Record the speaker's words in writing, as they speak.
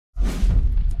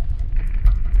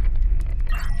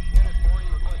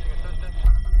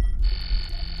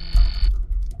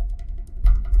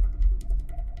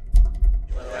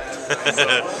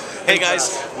Hey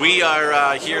guys, we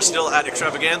are here still at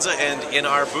Extravaganza, and in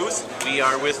our booth we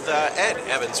are with Ed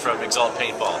Evans from Exalt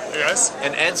Paintball. Hey guys.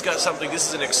 And Ed's got something. This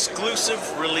is an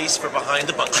exclusive release for Behind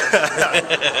the Bunker.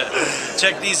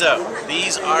 Check these out.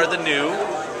 These are the new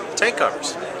tank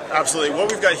covers. Absolutely.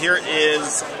 What we've got here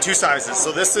is two sizes.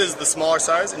 So this is the smaller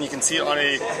size, and you can see it on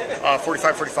a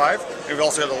 45-45. And we've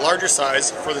also got the larger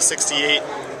size for the 68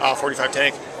 45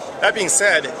 tank. That being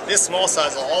said, this small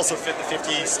size will also fit the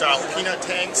 50 style peanut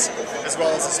tanks, as well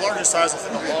as this larger size will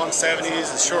fit the long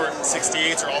 70s, the short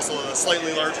 68s, or also the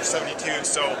slightly larger 72s.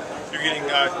 So you're getting,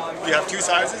 you have two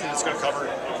sizes, and it's going to cover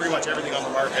pretty much everything on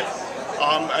the market.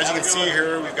 As you can see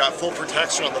here, we've got full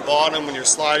protection on the bottom when you're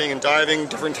sliding and diving,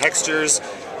 different textures,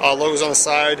 logos on the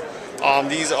side.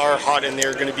 These are hot, and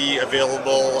they're going to be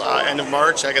available end of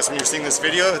March. I guess when you're seeing this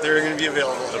video, they're going to be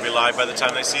available. They'll be live by the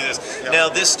time they see this. Yep. Now,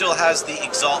 this still has the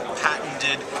Exalt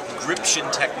patented gription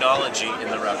technology in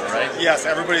the rubber, right? Yes,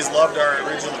 everybody's loved our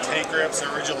original tank grips,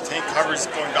 our original tank covers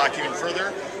going back even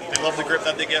further. They love the grip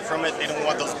that they get from it. They don't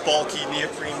want those bulky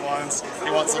neoprene ones.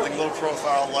 They want something low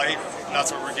profile, light, and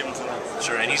that's what we're giving to them.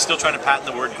 Sure, and he's still trying to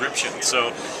patent the word gription.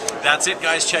 So that's it,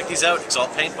 guys. Check these out. Exalt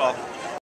Paintball.